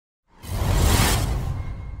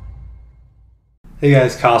Hey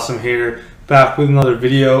guys, Kasem here, back with another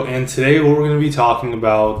video, and today what we're going to be talking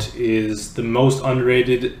about is the most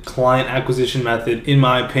underrated client acquisition method, in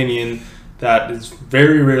my opinion, that is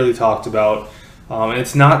very rarely talked about. And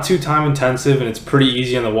it's not too time intensive, and it's pretty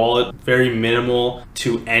easy on the wallet, very minimal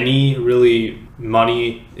to any really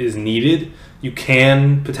money is needed. You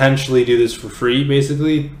can potentially do this for free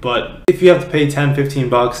basically, but if you have to pay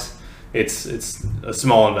 10-15 bucks, it's a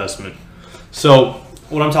small investment. So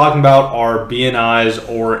what I'm talking about are BNIs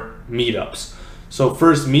or meetups. So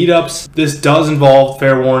first, meetups, this does involve,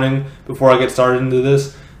 fair warning before I get started into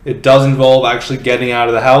this, it does involve actually getting out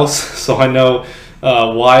of the house. So I know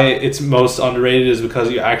why it's most underrated is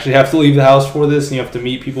because you actually have to leave the house for this and you have to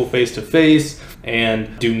meet people face to face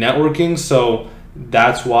and do networking. So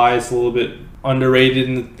that's why it's a little bit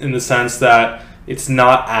underrated in the sense that it's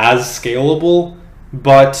not as scalable.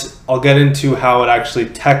 But I'll get into how it actually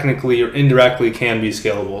technically or indirectly can be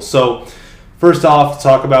scalable. So first off,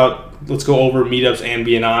 let's go over meetups and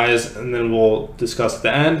BNIs, and then we'll discuss at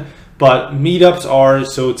the end. But meetups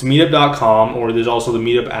so it's meetup.com, or there's also the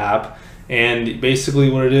meetup app. And basically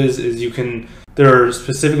what it is there are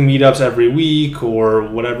specific meetups every week or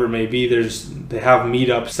whatever it may be. They have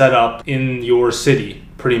meetups set up in your city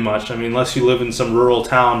pretty much. I mean, unless you live in some rural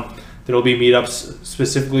town, there'll be meetups.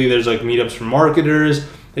 Specifically, there's like meetups for marketers.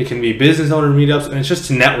 It can be business owner meetups, and it's just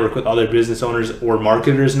to network with other business owners or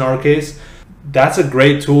marketers in our case. That's a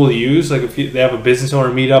great tool to use. Like if they have a business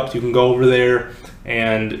owner meetup, you can go over there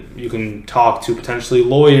and you can talk to potentially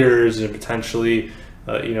lawyers and potentially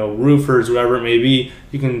roofers, whatever it may be.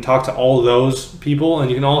 You can talk to all of those people, and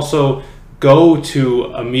you can also go to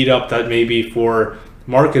a meetup that may be for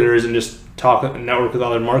marketers and just talk and network with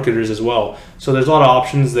other marketers as well. So there's a lot of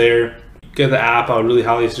options there. Get the app. I would really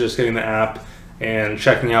highly suggest getting the app and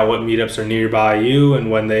checking out what meetups are nearby you and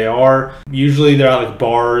when they are. Usually they're at like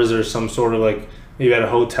bars or some sort of like maybe at a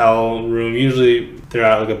hotel room. Usually they're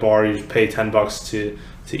at like a bar. You just pay 10 bucks to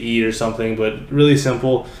eat or something, but really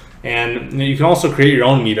simple. And you can also create your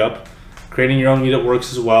own meetup. Creating your own meetup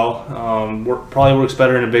works as well. Probably works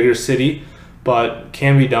better in a bigger city, but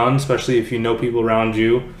can be done, especially if you know people around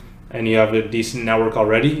you and you have a decent network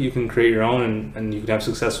already. You can create your own and you can have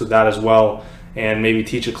success with that as well, and maybe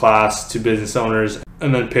teach a class to business owners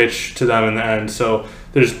and then pitch to them in the end. So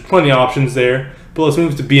there's plenty of options there. But let's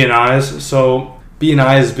move to BNIs. So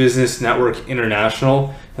BNI is Business Network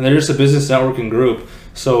International, and they're just a business networking group.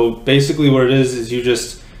 So basically what it is you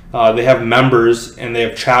just they have members and they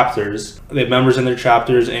have chapters. They have members in their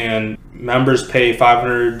chapters, and members pay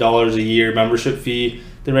 $500 a year membership fee.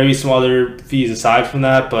 There may be some other fees aside from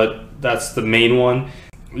that, but that's the main one.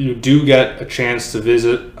 You do get a chance to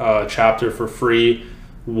visit a chapter for free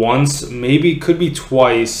once, maybe could be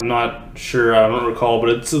twice. I'm not sure, I don't recall, but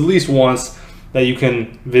it's at least once that you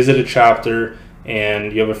can visit a chapter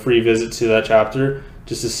and you have a free visit to that chapter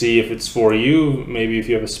just to see if it's for you. Maybe if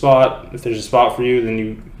you have a spot, if there's a spot for you, then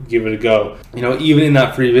you give it a go. Even in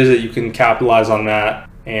that free visit, you can capitalize on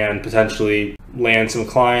that and potentially land some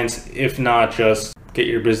clients, if not just get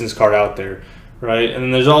your business card out there, right? And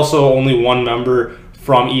then there's also only one member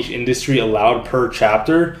from each industry allowed per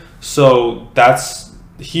chapter. So that's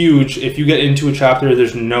huge. If you get into a chapter,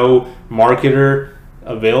 there's no marketer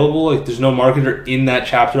available, like there's no marketer in that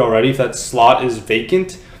chapter already. If that slot is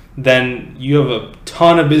vacant, then you have a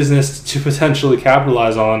ton of business to potentially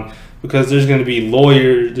capitalize on, because there's going to be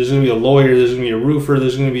lawyers, there's going to be a lawyer, there's going to be a roofer,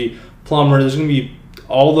 there's going to be plumber, there's going to be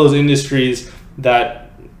all those industries that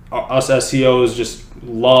us SEOs just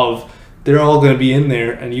love. They're all going to be in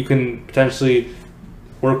there, and you can potentially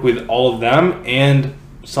work with all of them and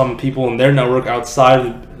some people in their network outside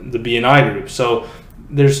of the BNI group. So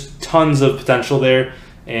there's tons of potential there,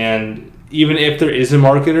 and even if there is a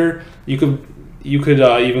marketer, you could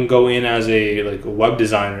even go in as a web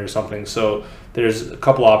designer or something. So there's a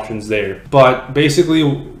couple options there. But basically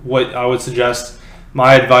what I would suggest,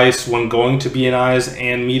 my advice when going to BNIs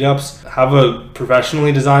and meetups, have a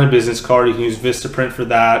professionally designed business card. You can use Vistaprint for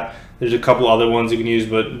that. There's a couple other ones you can use,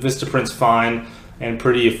 but Vistaprint's fine and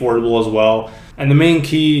pretty affordable as well. And the main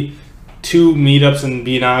key to meetups and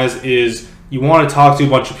BNIs is you want to talk to a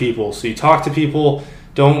bunch of people. So you talk to people,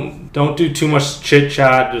 don't do too much chit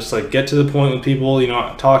chat, just get to the point with people,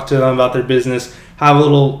 talk to them about their business. Have a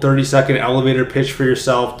little 30-second elevator pitch for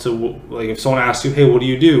yourself to, if someone asks you, hey, what do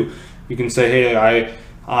you do? You can say, hey,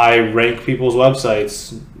 I rank people's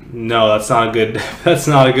websites. No, that's not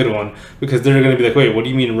a good one, because they're going to be like, wait, what do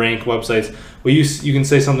you mean rank websites? Well, you can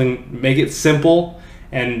say something, make it simple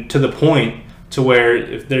and to the point, to where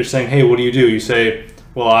if they're saying, hey, what do? You say,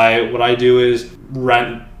 well, what I do is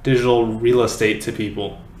rent digital real estate to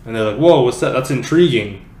people. And they're like, whoa, what's that? That's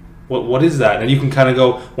intriguing. what is that? And you can kind of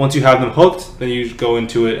go, once you have them hooked, then you go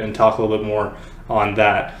into it and talk a little bit more on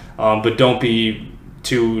that. But don't be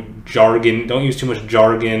too jargon. Don't use too much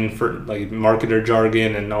jargon for like marketer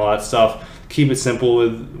jargon and all that stuff. Keep it simple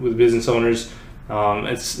with business owners.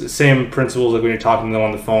 It's the same principles like when you're talking to them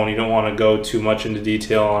on the phone. You don't want to go too much into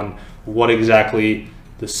detail on what exactly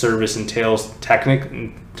the service entails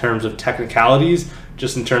in terms of technicalities,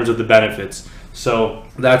 just in terms of the benefits. So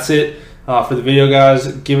that's it for the video,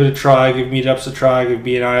 guys. Give it a try. Give Meetups a try. Give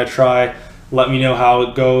BNI a try. Let me know how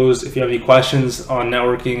it goes. If you have any questions on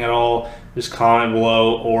networking at all, just comment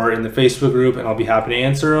below or in the Facebook group, and I'll be happy to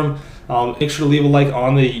answer them. Make sure to leave a like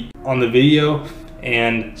on the video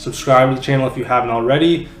and subscribe to the channel if you haven't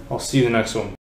already. I'll see you in the next one.